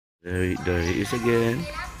There he is again.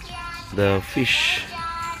 The fish.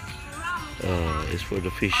 It's for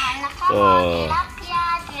the fish. Oh.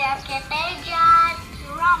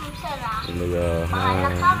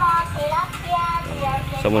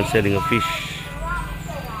 Someone selling a fish.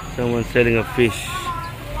 Someone selling a fish.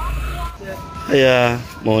 Hiya,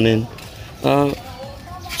 morning.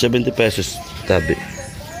 70 pesos tabi.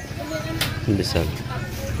 Bisan.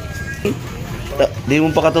 Di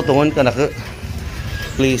mo pa katutungon ka na ka.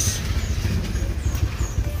 Please.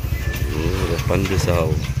 The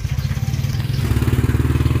pandesal.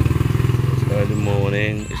 It's early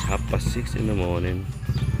morning. It's 6:30 in the morning.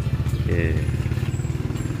 Yeah.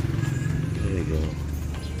 There you go.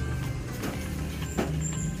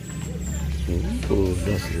 Oh,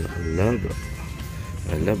 that's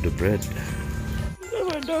I love the bread.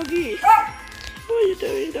 Come on, doggy. What are you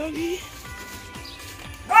doing, doggy?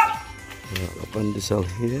 A pandesal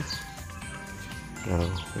here. Now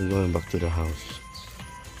we're going back to the house.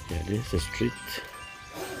 Yeah, this is the street.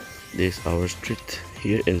 This is our street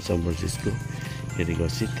here in San Francisco, Bicol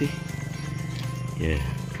City. Yeah,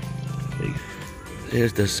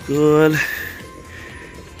 there's the school.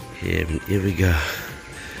 Here we go.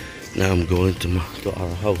 Now I'm going to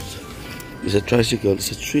our house. It's a tricycle.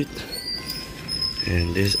 It's a street,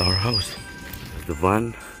 and this is our house. The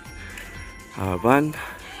van, our van,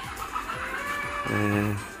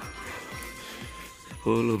 and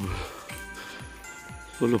full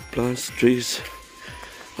of plants, trees.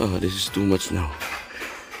 Oh, this is too much now.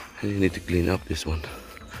 I need to clean up this one.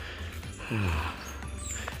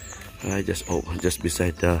 I just opened just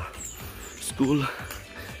beside the school.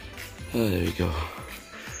 There we go.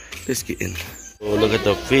 Let's get in. Oh, look at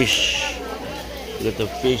the fish. Look at the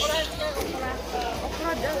fish.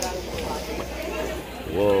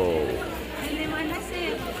 Whoa.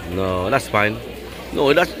 No, that's fine. No,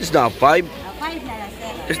 it's not 5.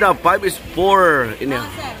 It's not 5, it's 4 in here.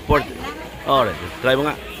 4. Alright, try mo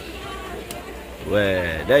nga.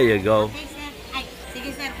 Well, there you go.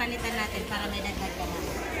 Sige sir, palitan natin para may dagdag ka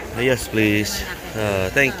na. Yes, please.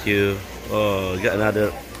 Thank you. Oh, got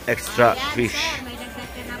another extra fish.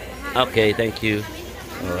 Okay, thank you.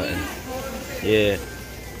 Alright. Yeah.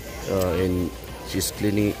 And she's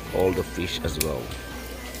cleaning all the fish as well.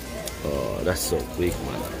 Oh, that's so quick,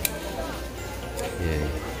 man. Yeah.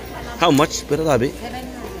 How much per tabi? 700.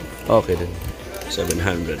 Okay then.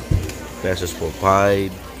 700 pesos for 5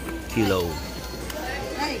 kilo.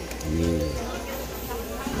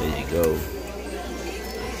 There you go.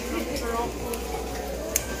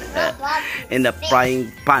 In the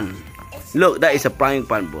frying pan. Look, that is a frying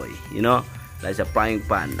pan, boy. You know, that's a frying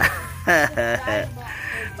pan.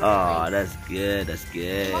 Oh, that's good. That's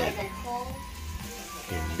good.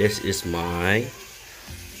 And this is my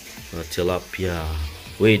tilapia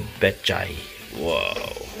with pechay. Wow.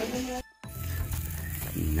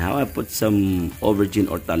 Now I put some aubergine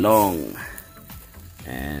or talong.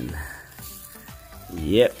 And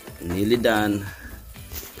yep, nearly done.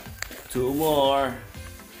 2 more.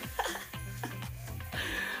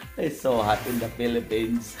 It's so hot in the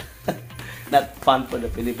Philippines. Not fun for the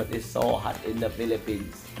Philippines, but it's so hot in the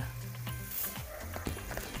Philippines.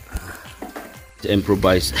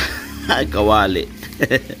 Improvise. Kawali.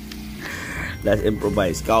 Let's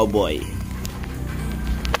improvise. Cowboy.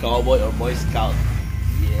 Cowboy or Boy Scout.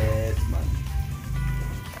 Yes, man.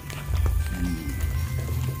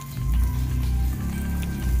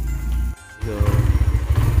 Go.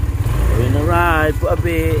 We're in a ride for a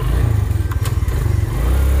bit.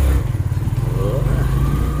 Oh.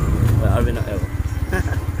 Where are we now?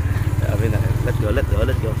 Where are we now? Let's go, let's go,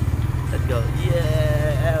 let's go. Let's go.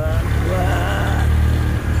 Yeah. Wow.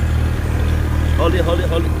 Hold it, hold it,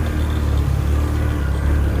 hold it.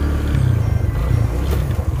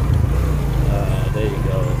 There you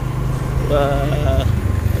go.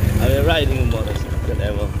 Are you riding a motorcycle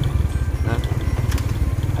ever? Huh?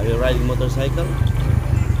 Are you riding motorcycle?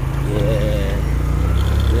 Yeah.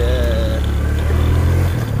 Yeah.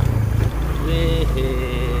 Wee.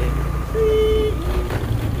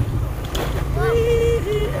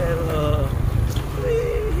 Hello.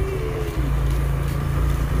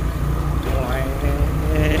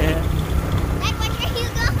 Like, where are you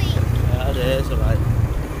going? That's alright.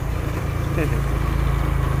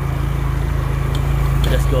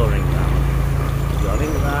 Just going round.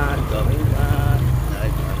 Going round, going round.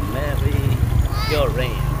 Like a merry your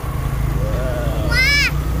rain. Wow.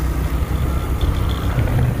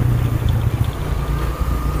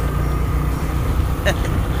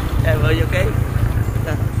 Hey, are you okay?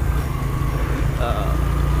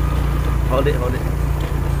 Hold it, hold it.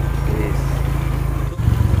 Yes.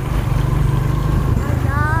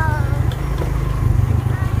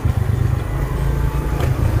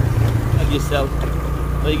 yourself.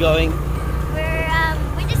 Where you going?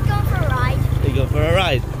 We're just going for a ride. You go for a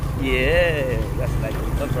ride? Yeah, that's like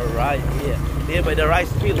going for a ride here. Here by the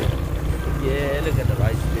rice field. Yeah, look at the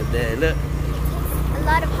rice field there. Look. A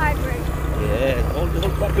lot of hard work. Yeah, hold the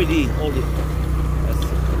whole property. Hold it.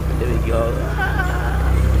 There we go.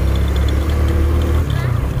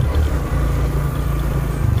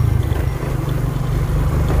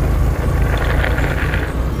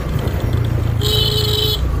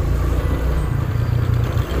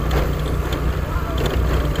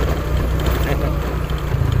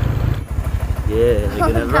 Yeah,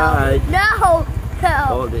 you're gonna ride. No! No!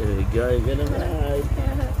 Hold it, there we go. You're gonna ride.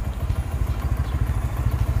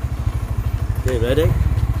 Okay, ready? You're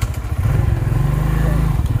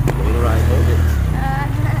gonna ride. Hold it.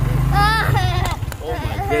 Oh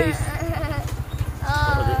my days.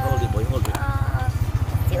 Hold it, boy. Hold it.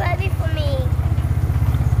 Too heavy for me.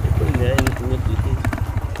 You're putting there anything with you.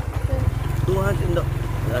 200 no.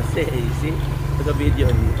 That's it, you see? Took a video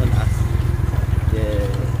on us. Yeah.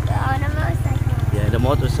 On a motorcycle. Yeah, the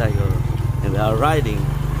motorcycle. And we are riding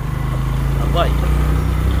a bike.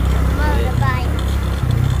 Motorbike.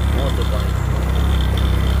 Motorbike.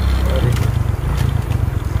 Hold it.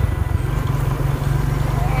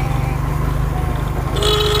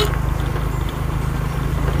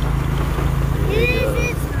 Who is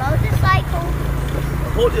this motorcycle?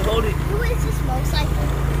 Hold it, hold it. Who is this motorcycle?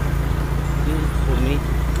 This is for me.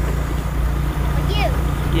 For you.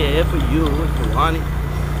 Yeah, for you. If you want it.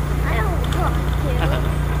 I don't want to.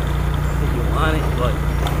 If you want it, but.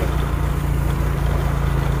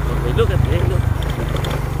 Okay, look at that. Look.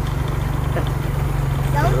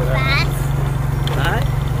 Going fast. Alright?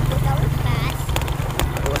 We're going fast.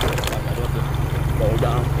 I don't want to fall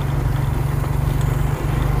down.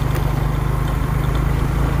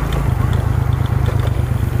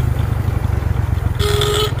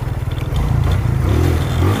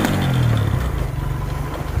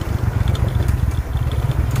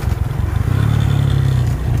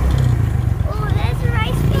 Oh, there's a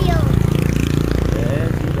rice field. Yeah,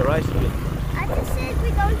 see the rice field. I just said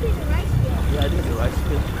we're going to the rice field. Yeah, I think the rice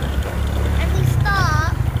field. And we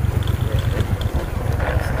stop. Yeah.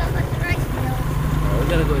 Stop at the rice field. We're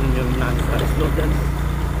gonna go in your nice rice field then.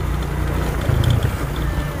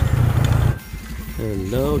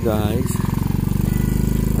 Hello guys.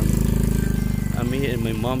 I'm here in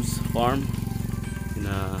my mom's farm. In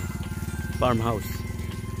a farmhouse.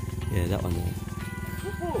 Yeah, that one.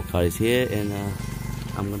 The car is here and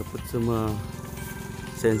I'm gonna put some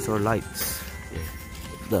sensor lights.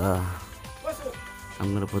 Yeah.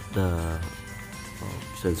 I'm gonna put the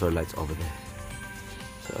sensor lights over there.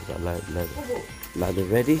 So I got ladder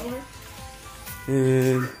ready,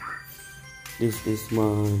 and this is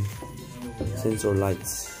my sensor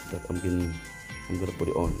lights that I'm gonna put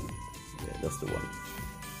it on. Yeah, that's the one.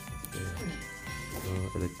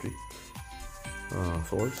 Yeah. Electric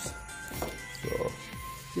source. So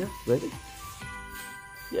yeah, ready.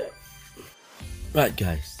 Yeah. Right,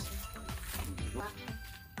 guys.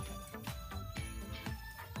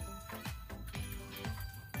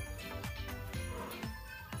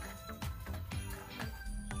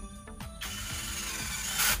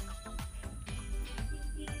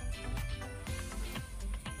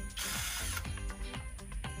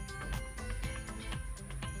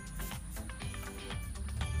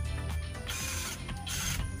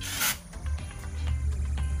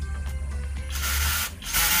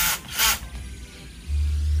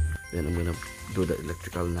 Then I'm gonna do the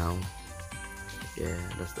electrical now. Yeah,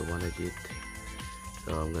 that's the one I did.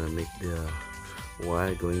 So I'm gonna make the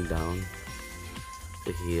wire going down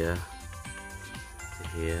to here,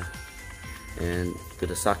 and to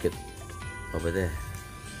the socket over there.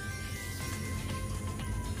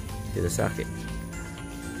 To the socket.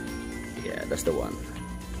 Yeah, that's the one.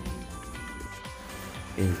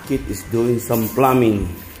 And Kit is doing some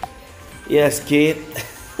plumbing. Yes, Kit.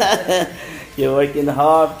 You're working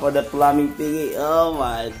hard for the plumbing thingy. Oh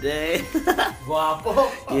my day.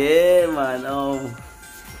 Guapo. Yeah, man. Oh,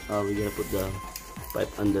 we're gonna put the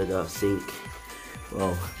pipe under the sink.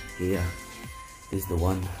 Oh, yeah. This is the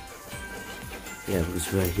one. Yeah,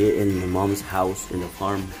 because we're here in my mom's house in the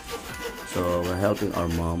farm. So we're helping our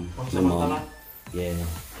mom. My mom. Yeah.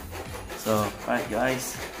 So, alright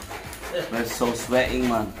guys. We're so sweating,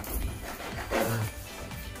 man.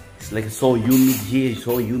 It's like so humid here.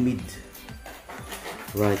 So humid.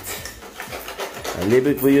 Right. I leave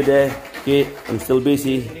it for you there. Okay, I'm still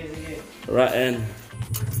busy. Right, and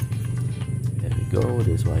there we go.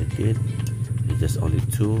 This is what I did. It's just only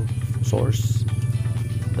two source,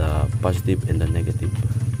 the positive and the negative.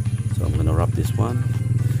 So I'm gonna wrap this one.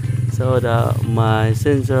 So so that my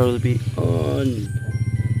sensor will be on.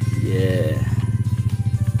 Yeah,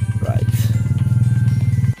 right.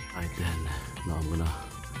 Right then, now I'm gonna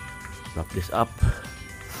wrap this up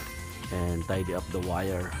and tidy up the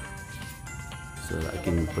wire so that I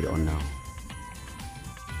can put it on now.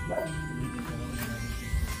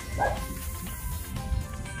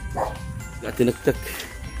 Got tinagtag.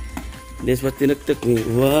 This what tinagtag ni.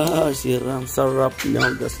 Wow, siram sarap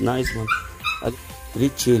niya. That's nice man. 3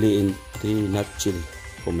 chili and 3 not chili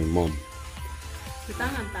for my mom.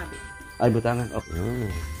 Butangan tabi. Ay, butangan. Okay.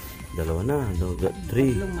 Dalawa na. Got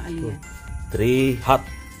 3. 3 hot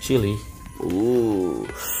chili. Ooh.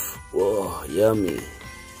 Wow, yummy.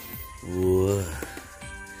 Wow.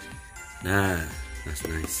 Nah, that's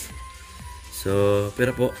nice. So,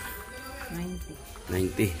 pero po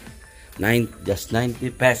 90. Just 90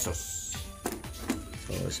 pesos.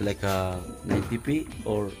 So, it's like 90p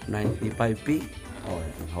or 95p. Oh,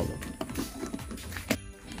 hold on.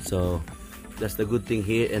 So, that's the good thing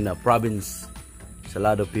here in the province. So, a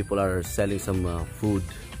lot of people are selling some food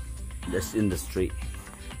just in the street.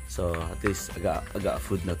 So, at least I got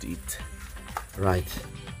food now to eat. Right.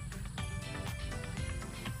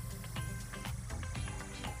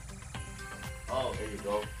 Oh, there you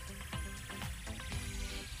go.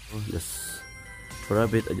 Just for a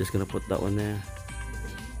bit, I'm just gonna put that one there.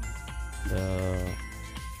 The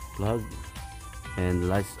plug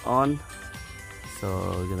and lights on. So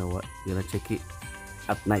we're gonna check it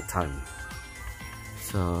at night time.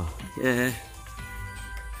 So yeah,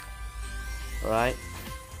 all right,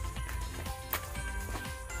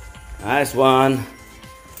 nice one.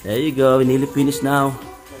 There you go. We nearly finished now.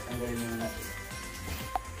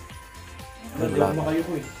 Good luck.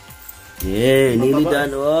 Yeah, nearly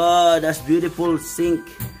done. Oh, that's beautiful sink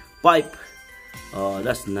pipe. Oh,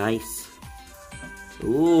 that's nice.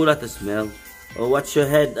 Ooh, that smell. Oh, what's your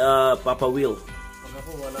head, Papa Will?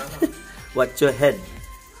 What's your head?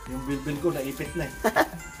 Yung bilbil ko naipit na eh.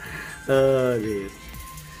 Oh, dear.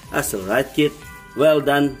 That's alright, kid. Well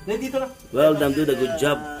done. Dito na. Well done. Do the good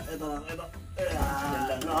job. Ito.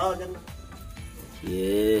 Yan lang. Oo, yan lang.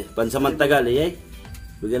 Yeah, pansamantagal, eh?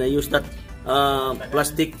 We're gonna use that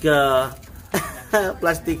plastic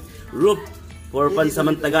plastic roof for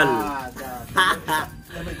pansamantagal.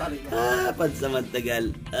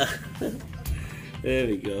 Pansamantagal. There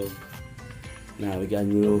we go. Now we got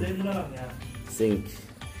new sink.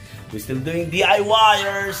 We're still doing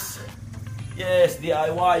DIYers. Yes,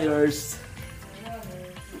 DIYers.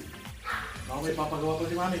 Okay, papagawa ko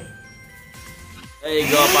si Mami. There you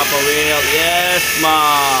go, Papa Will. Yes,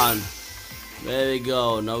 man. There we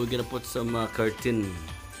go. Now we're gonna put some curtain.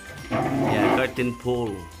 Yeah, curtain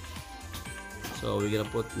pole. So we're gonna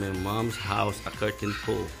put my mom's house a curtain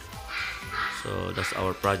pole. So that's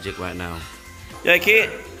our project right now. Yeah, kid.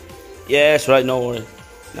 Yes, right. No worry.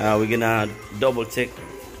 Now we're gonna double check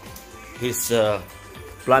his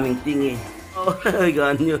plumbing thingy. Oh, we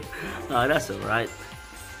got new. Oh, that's alright.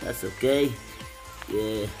 That's okay.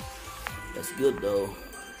 Yeah, that's good though.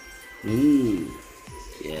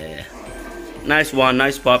 Yeah. Nice one,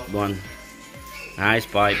 nice pipe one. Nice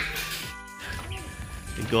pipe.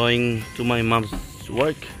 We're going to my mom's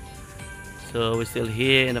work. So we're still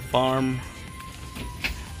here in the farm.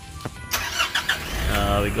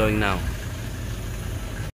 We're going now.